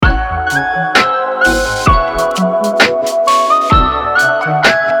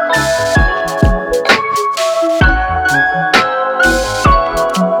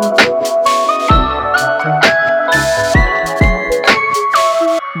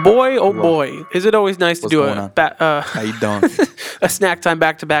Boy, oh boy, is it always nice to do How you doing? a snack time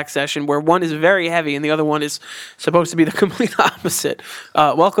back-to-back session where one is very heavy and the other one is supposed to be the complete opposite.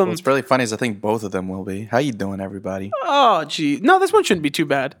 Welcome. What's really funny is I think both of them will be. How you doing, everybody? Oh, gee. No, this one shouldn't be too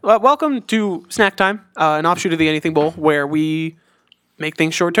bad. Welcome to Snack Time, an offshoot of the Anything Bowl, where we make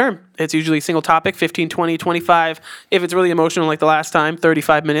things short term. It's usually a single topic, 15, 20, 25. If it's really emotional like the last time,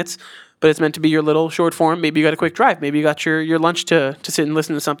 35 minutes. But it's meant to be your little short form. Maybe you got a quick drive. Maybe you got your lunch to sit and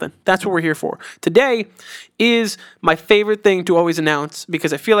listen to something. That's what we're here for. Today is my favorite thing to always announce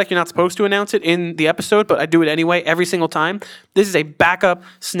because I feel like you're not supposed to announce it in the episode, but I do it anyway every single time. This is a backup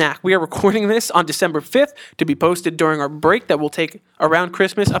snack. We are recording this on December 5th to be posted during our break that will take around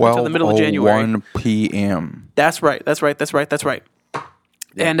Christmas up until the middle of January. 1 p.m. That's right. Yeah.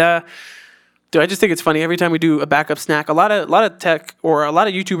 And dude, I just think it's funny every time we do a backup snack. A lot of tech or a lot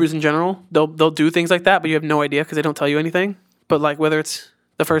of YouTubers in general, they'll do things like that, but you have no idea because they don't tell you anything. But like whether it's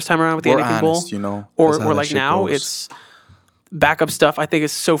the first time around with the Anything Bowl, or like now, it's backup stuff. I think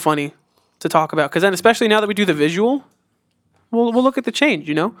it's so funny to talk about because then, especially now that we do the visual, we'll look at the change.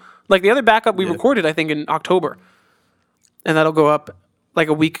 Like the other backup we recorded, I think in October, and that'll go up like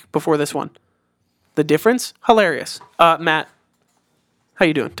a week before this one. The difference, hilarious. Matt, how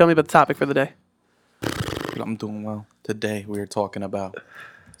you doing? Tell me about the topic for the day. I'm doing well. Today we are talking about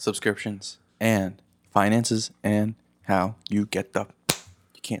subscriptions and finances and how you get the.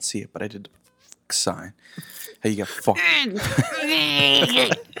 You can't see it, but I did the sign. How you get fucked.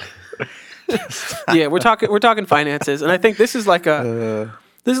 Yeah, we're talking finances, and I think this is like a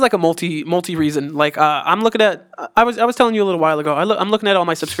multi reason. Like I'm looking at. I was telling you a little while ago. I'm looking at all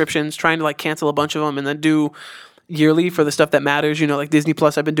my subscriptions, trying to like cancel a bunch of them, and then do yearly for the stuff that matters, like Disney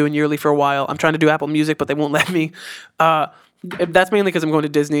Plus I've been doing yearly for a while. I'm trying to do Apple Music, but they won't let me. That's mainly because I'm going to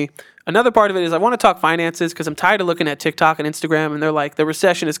Disney. Another part of it is I want to talk finances because I'm tired of looking at TikTok and Instagram and they're like, the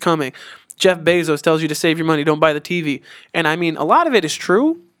recession is coming. Jeff Bezos tells you to save your money, don't buy the TV. And I mean, a lot of it is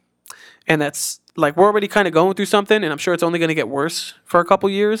true. And that's like, we're already kind of going through something and I'm sure it's only going to get worse for a couple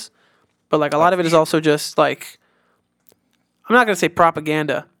years. But like a lot of it is also just like, I'm not going to say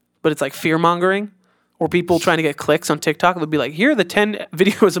propaganda, but it's like fear mongering. Or people trying to get clicks on TikTok, they'll be like, here are the 10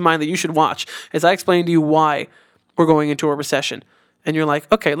 videos of mine that you should watch as I explain to you why we're going into a recession. And you're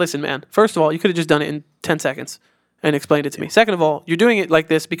like, okay, listen, man. First of all, you could have just done it in 10 seconds and explained it to me. Second of all, you're doing it like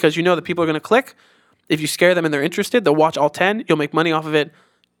this because you know that people are going to click. If you scare them and they're interested, they'll watch all 10. You'll make money off of it.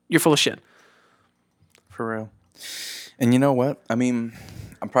 You're full of shit. For real. And you know what? I mean,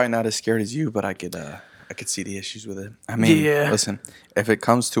 I'm probably not as scared as you, but I could see the issues with it. I mean, listen, if it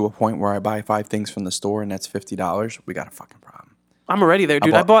comes to a point where I buy 5 things from the store and that's $50, we got a fucking problem. I'm already there,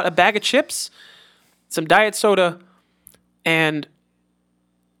 dude. I bought a bag of chips, some diet soda, and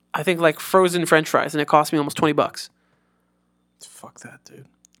I think like frozen French fries, and it cost me almost $20. Fuck that, dude.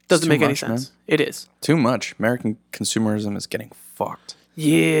 Doesn't make any sense. Man. It is. Too much. American consumerism is getting fucked.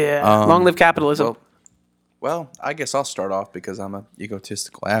 Yeah. Long live capitalism. Well, I guess I'll start off because I'm an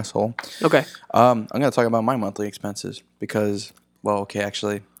egotistical asshole. Okay. I'm going to talk about my monthly expenses because,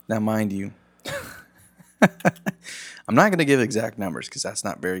 actually, now mind you, I'm not going to give exact numbers because that's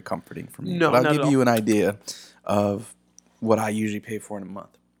not very comforting for me. No, but I'll give you an idea of what I usually pay for in a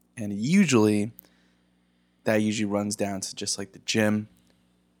month. And that usually runs down to just like the gym,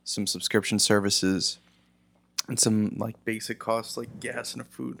 some subscription services, and some like basic costs like gas and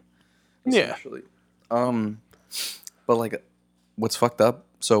food. Essentially. Yeah. But like, what's fucked up?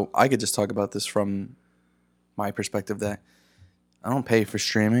 So I could just talk about this from my perspective that I don't pay for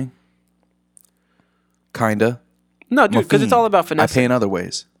streaming. Kinda. No, dude, because it's all about finesse. I pay in other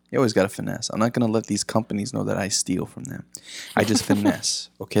ways. You always got to finesse. I'm not going to let these companies know that I steal from them. I just finesse,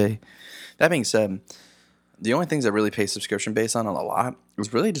 okay? That being said, the only things I really pay subscription based on a lot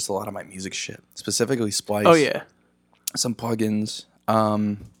is really just a lot of my music shit. Specifically Splice. Oh, yeah. Some plugins.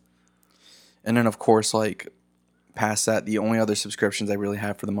 And then, of course, like, past that, the only other subscriptions I really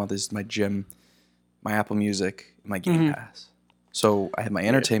have for the month is my gym, my Apple Music, and my Game Pass. So I have my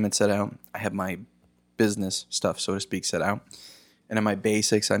entertainment set out. I have my business stuff, so to speak, set out. And in my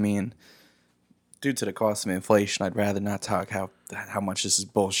basics, I mean, due to the cost of inflation, I'd rather not talk how much this is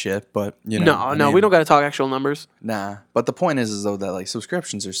bullshit. But, we don't got to talk actual numbers. Nah. But the point is though, that, like,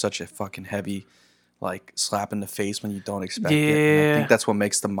 subscriptions are such a fucking heavy, like, slap in the face when you don't expect it. And I think that's what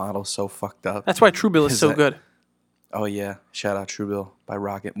makes the model so fucked up. That's why Truebill is so good. Oh, yeah. Shout out Truebill by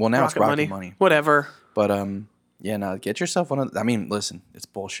Rocket. Well, now it's Rocket Money. Whatever. But, get yourself one of... I mean, listen, it's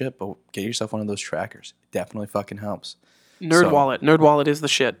bullshit, but get yourself one of those trackers. It definitely fucking helps. NerdWallet is the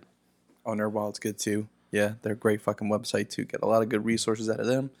shit. Oh, NerdWallet's good, too. Yeah, they're a great fucking website, too. Get a lot of good resources out of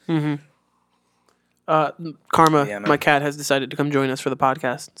them. Mm-hmm. Karma, Yeah, man. my cat, has decided to come join us for the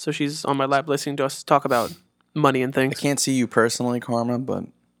podcast. So she's on my lap listening to us talk about money and I things. can't see you personally, Karma, but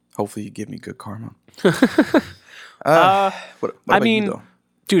hopefully you give me good karma. What about you, though?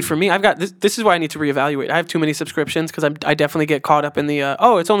 Dude, for me, I've got this. This is why I need to reevaluate. I have too many subscriptions because I definitely get caught up in the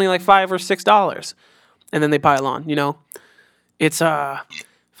it's only like $5 or $6, and then they pile on. You know, it's fuck.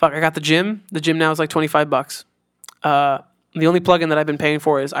 I got the gym. The gym now is like $25. The only plugin that I've been paying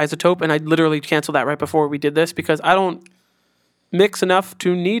for is Isotope, and I literally canceled that right before we did this because I don't mix enough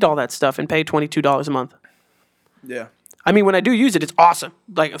to need all that stuff and pay $22 a month. Yeah. I mean, when I do use it, it's awesome,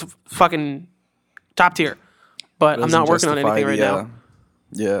 like it's fucking top tier. But I'm not working on anything right now.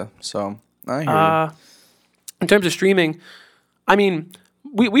 Yeah, so I hear you. In terms of streaming, I mean,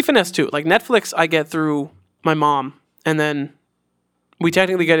 we finesse too. Like Netflix, I get through my mom, and then we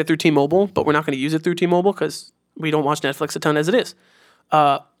technically get it through T-Mobile, but we're not going to use it through T-Mobile because we don't watch Netflix a ton as it is.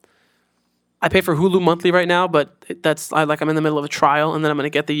 I pay for Hulu monthly right now, but I'm in the middle of a trial, and then I'm going to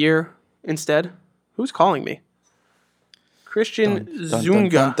get the year instead. Who's calling me? Christian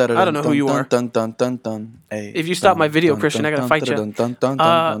Zunga. I don't know who you are. If you stop my video, Christian, I gotta fight you.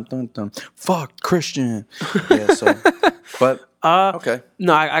 Fuck Christian. Yeah. So, but okay.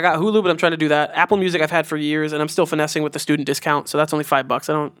 No, I got Hulu, but I'm trying to do that. Apple Music I've had for years, and I'm still finessing with the student discount, so that's only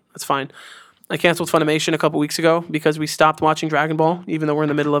 $5. That's fine. I canceled Funimation a couple weeks ago because we stopped watching Dragon Ball, even though we're in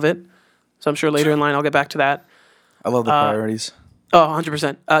the middle of it. So I'm sure later in line I'll get back to that. I love the priorities. Oh,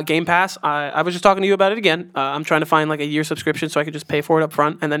 100%. Game Pass, I was just talking to you about it again. I'm trying to find like a year subscription so I could just pay for it up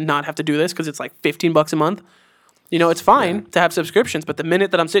front and then not have to do this because it's like $15 a month. You know, it's fine to have subscriptions, but the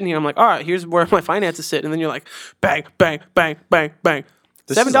minute that I'm sitting here, I'm like, all right, here's where my finances sit. And then you're like, bang, bang, bang, bang, bang.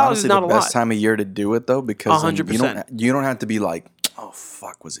 This $7 is not a lot. the best time of year to do it, though, because 100%. You don't have to be like, oh,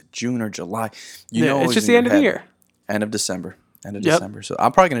 fuck, was it June or July? It's just the end of the year. End of December. December. So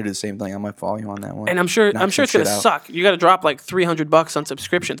I'm probably gonna do the same thing. I might follow you on that one. And I'm sure it's gonna suck. You got to drop like $300 on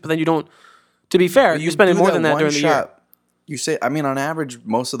subscriptions, but then you don't. To be fair, you're spending more than that during the year. You say, I mean, on average,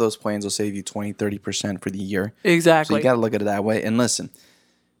 most of those plans will save you 20-30% for the year. Exactly. So you got to look at it that way. And listen,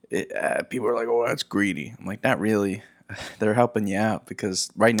 people are like, "Oh, that's greedy." I'm like, not really. They're helping you out because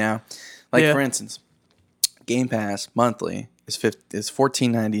right now, like for instance, Game Pass monthly is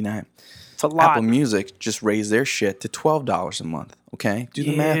 $14.99. A lot. Apple Music just raised their shit to $12 a month. Okay, do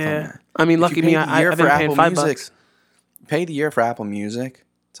the math on that. I mean, lucky me, I've been paying $5. Pay the year for Apple Music,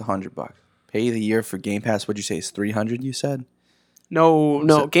 it's $100. Pay the year for Game Pass. What'd you say? It's $300. You said?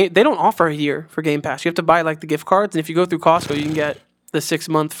 No. They don't offer a year for Game Pass. You have to buy like the gift cards, and if you go through Costco, you can get the 6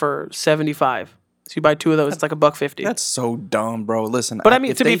 month for $75. So you buy two of those, it's like $1.50. That's so dumb, bro. Listen, but I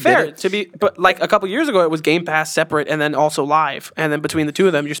mean, to be fair, but like a couple years ago, it was Game Pass separate and then also live, and then between the two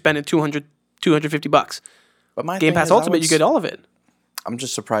of them, you're spending $250. But my Game Pass Ultimate, you get all of it. I'm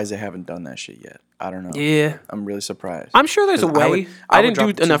just surprised they haven't done that shit yet. I don't know. Yeah, I'm really surprised. I'm sure there's a way. I didn't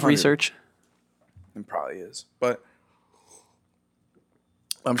do enough research. It probably is, but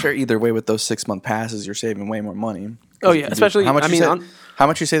I'm sure either way with those 6 month passes, you're saving way more money. Oh yeah, especially how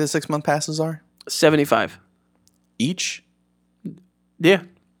much you say the 6 month passes are? $75 each. Yeah.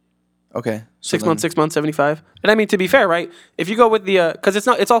 Okay. So 6 months, $75. And I mean, to be fair, right? If you go with the, because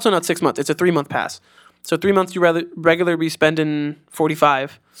it's also not 6 months. It's a 3 month pass. So 3 months you regularly be spending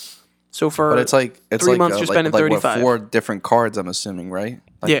 $45. So for but it's 3 months you're spending $35. What, 4 different cards, I'm assuming, right?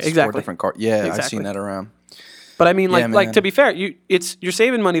 Yeah, exactly. 4 different cards. Yeah, exactly. I've seen that around. But I mean, like to be fair, you're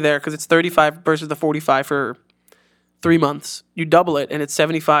saving money there because it's $35 versus the $45 for 3 months. You double it, and it's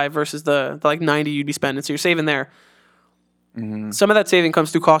 $75 versus the like $90 you'd be spending. So you're saving there. Mm-hmm. Some of that saving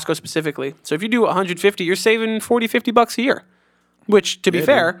comes through Costco specifically. So if you do $150, you're saving $40-$50 a year, which, to be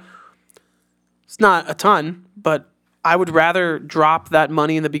fair, it's not a ton. But I would rather drop that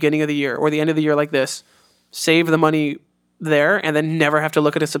money in the beginning of the year or the end of the year like this, save the money there, and then never have to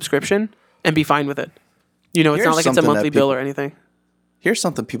look at a subscription and be fine with it. You know, it's not like it's a monthly bill or anything. Here's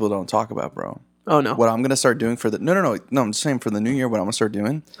something people don't talk about, bro. Oh no! What I'm gonna start doing for the no, I'm just saying for the new year. What I'm gonna start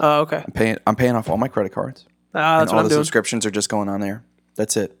doing? Oh, okay. I'm paying off all my credit cards. That's and what I'm doing. All the subscriptions are just going on there.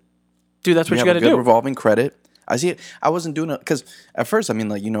 That's it. Dude, that's what you got to do. Revolving credit. I see it. I wasn't doing it because at first, I mean,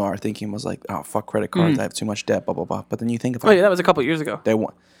 like, our thinking was like, oh, fuck credit cards. I have too much debt. Blah blah blah. But then you think about that was a couple years ago. They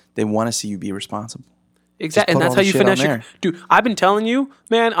want to see you be responsible. Exactly, and that's how you finesse your. Dude, I've been telling you,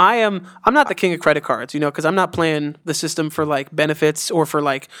 man. I'm not the king of credit cards, because I'm not playing the system for like benefits or for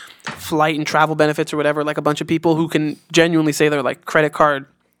like flight and travel benefits or whatever. Like a bunch of people who can genuinely say they're like credit card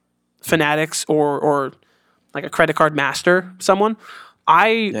fanatics or like a credit card master. Someone,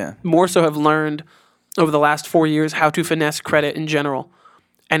 more so have learned over the last 4 years how to finesse credit in general,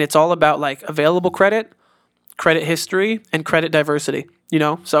 and it's all about like available credit, credit history, and credit diversity.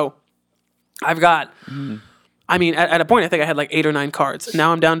 So. I've got, I mean, at a point, I think I had like 8 or 9 cards.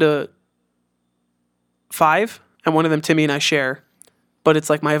 Now I'm down to 5, and one of them Timmy and I share. But it's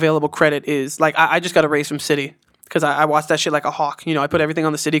like my available credit is like, I just got a raise from Citi because I watched that shit like a hawk. You know, I put everything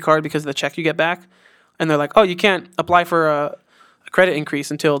on the Citi card because of the check you get back. And they're like, oh, you can't apply for a credit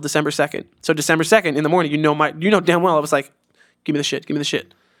increase until December 2nd. So December 2nd in the morning, you know damn well I was like, give me the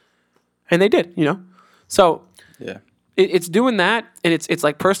shit. And they did, you know? So Yeah. it's doing that, and it's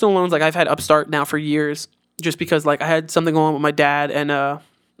like personal loans. Like I've had Upstart now for years just because like I had something going on with my dad and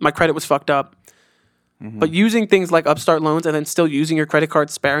my credit was fucked up. But using things like Upstart loans and then still using your credit card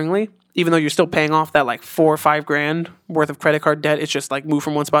sparingly, even though you're still paying off that like $4 or $5 grand worth of credit card debt, it's just like move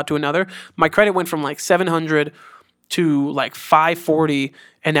from one spot to another. My credit went from like 700 to like 540,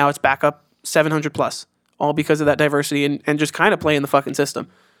 and now it's back up 700 plus, all because of that diversity and just kind of playing the fucking system.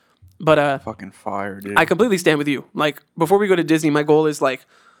 But Fucking fire, dude. I completely stand with you. Like before we go to Disney, my goal is like,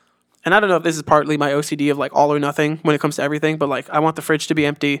 and I don't know if this is partly my OCD of like all or nothing when it comes to everything, but like I want the fridge to be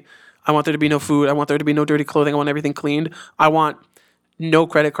empty. I want there to be no food. I want there to be no dirty clothing. I want everything cleaned. I want no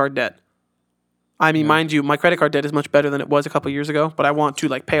credit card debt. I mean, mind you, my credit card debt is much better than it was a couple years ago, but I want to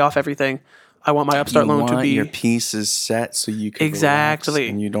like pay off everything. I want my Upstart loan to be your pieces set so you can exactly,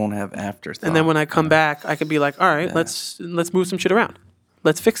 relax and you don't have afterthought. And then when I come back, I can be like, all right, let's move some shit around.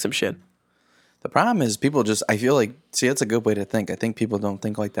 Let's fix some shit. The problem is people just, I feel like, see, that's a good way to think. I think people don't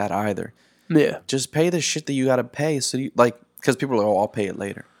think like that either. Yeah. Just pay the shit that you got to pay. So you, like, because people are, oh, I'll pay it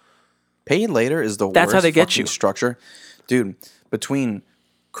later. Pay it later is the worst. That's how they get you. Structure. Dude, between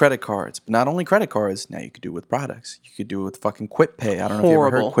credit cards, but not only credit cards, now you could do it with products. You could do it with fucking Quip Pay. I don't know if you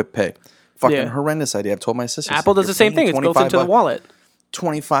ever heard Quip Pay. Fucking horrendous idea. I've told my sister. Apple does the same thing. It's built into the wallet.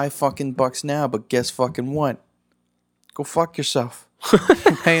 25 fucking bucks now, but guess fucking what? Go fuck yourself.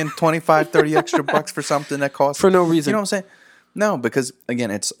 You're paying 25, 30 extra bucks for something that costs for no reason. You know what I'm saying? No, because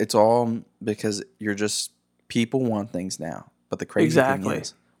again, it's all because you're just people want things now. But the crazy thing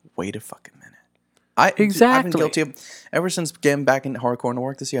is, wait a fucking minute. I've been guilty of ever since getting back into hardcore into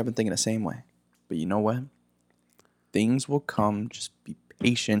work this year. I've been thinking the same way. But you know what? Things will come. Just be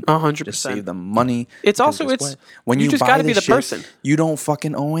patient. 100%. Just save the money. It's also when you just got to be the person. You don't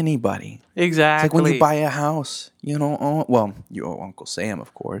fucking owe anybody. Exactly. It's like when you buy a house, you don't owe. Well, you owe Uncle Sam,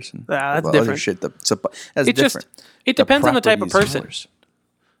 of course. And that's different. Other shit that's different. It depends on the type of person. Yours.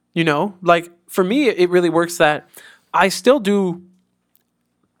 You know, like for me, it really works that I still do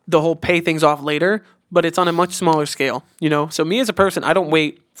the whole pay things off later, but it's on a much smaller scale. You know, so me as a person, I don't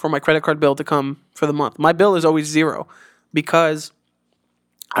wait for my credit card bill to come for the month. My bill is always zero because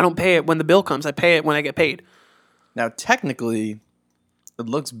I don't pay it when the bill comes. I pay it when I get paid. Now, technically, it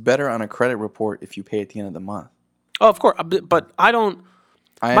looks better on a credit report if you pay at the end of the month. Oh, of course, but I don't.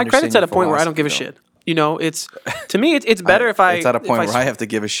 My credit's at a point where I don't give a shit. You know, it's to me, it's better if I. It's at a point where I have to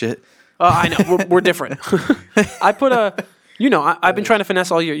give a shit. I know we're different. I put I've been trying to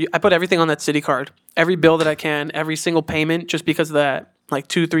finesse all year. I put everything on that Citi card, every bill that I can, every single payment, just because of that, like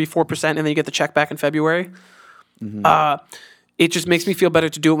 2, 3, 4%, and then you get the check back in February. Mm-hmm. It just makes me feel better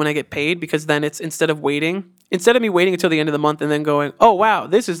to do it when I get paid because then it's instead of me waiting until the end of the month and then going, oh wow,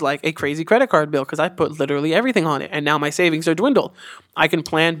 this is like a crazy credit card bill because I put literally everything on it and now my savings are dwindled. I can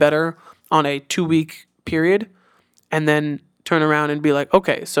plan better on a 2-week period and then turn around and be like,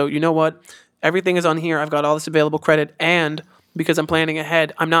 okay, so you know what? Everything is on here. I've got all this available credit, and because I'm planning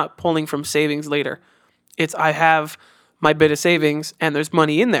ahead, I'm not pulling from savings later. I have my bit of savings and there's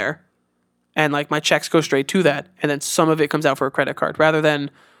money in there. And like my checks go straight to that, and then some of it comes out for a credit card, rather than,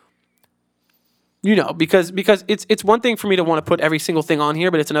 you know, because it's one thing for me to want to put every single thing on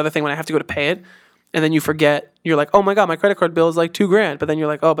here, but it's another thing when I have to go to pay it, and then you forget. You're like, oh my god, my credit card bill is like $2,000, but then you're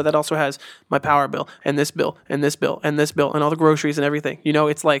like, oh, but that also has my power bill and this bill and this bill and this bill and all the groceries and everything. You know,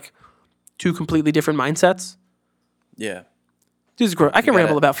 it's like 2 completely different mindsets. Yeah, this is gross. I can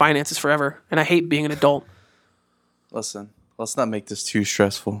ramble about finances forever, and I hate being an adult. Listen. Let's not make this too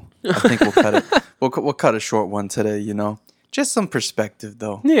stressful. I think we'll cut it. We'll cut a short one today. You know, just some perspective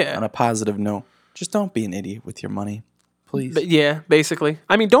though. Yeah. On a positive note, just don't be an idiot with your money, please. But yeah, basically.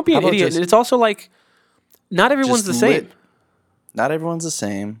 I mean, don't be an idiot. And it's also like, not everyone's the same. Not everyone's the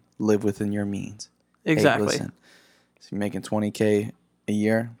same. Live within your means. Exactly. Hey, listen, if you're making $20K a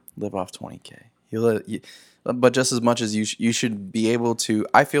year, live off $20K. But just as much as you should be able to.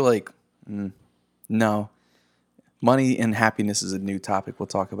 I feel like no. Money and happiness is a new topic we'll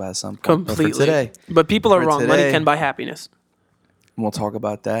talk about at some point. Completely. But for today. But people are wrong. Today, money can buy happiness. We'll talk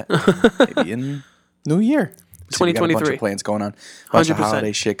about that maybe in New Year. 2023. We got a bunch of plans going on. A bunch 100%. Of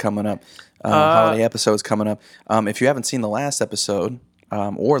holiday shit coming up. Holiday episodes coming up. If you haven't seen the last episode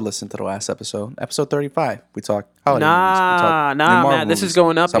or listened to the last episode 35, we talk holiday movies. We talk Matt. This is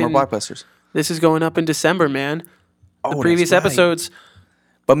going up. Summer blockbusters. This is going up in December, man. The Oh, previous that's right. episodes.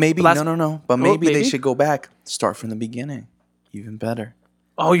 But maybe Last- no. But maybe they maybe? should go back, start from the beginning, even better.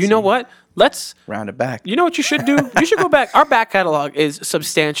 Oh, you know what? Let's. Round it back. You know what you should do? You should go back. Our back catalog is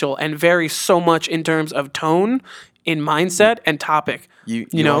substantial and varies so much in terms of tone, in mindset, and topic. You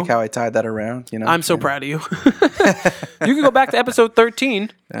know? like how I tied that around? You know, I'm so proud of you. You can go back to episode 13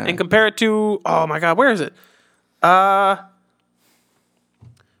 and compare it to. Oh my God, where is it?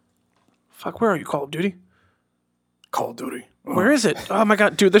 Fuck, where are you? Call of Duty. Call of Duty. Where is it? Oh my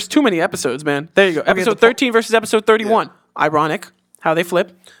God, dude, there's too many episodes, man. There you go. Episode 13 versus episode 31. Yeah. Ironic how they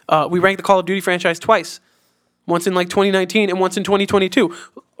flip. We ranked the Call of Duty franchise twice. Once in like 2019 and once in 2022.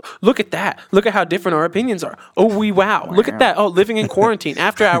 Look at that. Look at how different our opinions are. Oh, wow. Look at that. Oh, living in quarantine,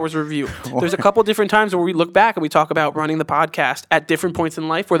 after hours review. There's a couple different times where we look back and we talk about running the podcast at different points in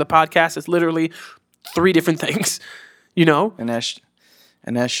life where the podcast is literally 3 different things, you know? And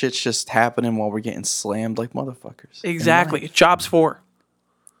that shit's just happening while we're getting slammed like motherfuckers. Exactly. Jobs 4.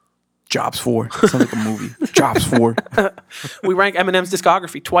 Jobs 4. Sounds like a movie. Jobs 4. We rank Eminem's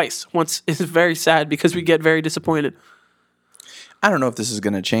discography twice. Once is very sad because we get very disappointed. I don't know if this is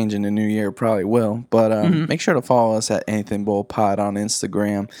going to change in the new year. Probably will. But make sure to follow us at Anything Bowl Pod on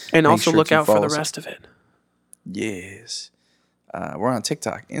Instagram. And Make also sure look to out for follow the us- rest of it. Yes. We're on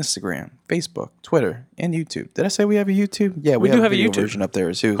TikTok, Instagram, Facebook, Twitter, and YouTube. Did I say we have a YouTube? Yeah, we do have a video YouTube version up there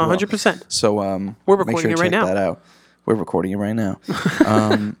too. as well. 100%. So We're make recording sure to it right check now. that out. We're recording it right now.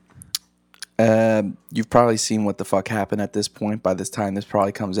 You've probably seen what the fuck happened at this point. By this time, this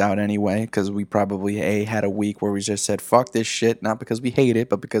probably comes out anyway, because we probably had a week where we just said fuck this shit, not because we hate it,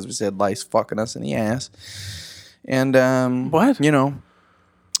 but because we said life's fucking us in the ass. And What? You know.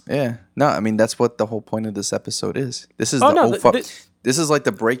 Yeah. No, I mean that's what the whole point of this episode is. This is this is like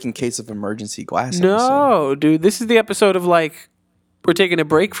the breaking case of emergency glass episode. No, dude. This is the episode of like we're taking a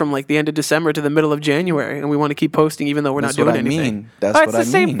break from like the end of December to the middle of January, and we want to keep posting even though we're That's not doing what I anything. mean. That's Oh, what it's I the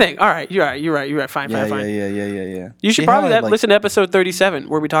same mean. thing. All right, you're right. Fine. Yeah. You should See probably how I, like- listen to episode 37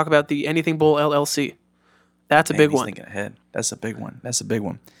 where we talk about the Anything Bowl LLC. That's a Man, big he's one. Thinking ahead. That's a big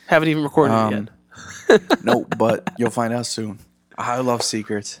one. Haven't even recorded it yet. No, but you'll find out soon. I love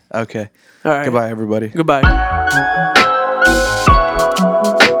secrets. Okay. All right. Goodbye, everybody. Goodbye.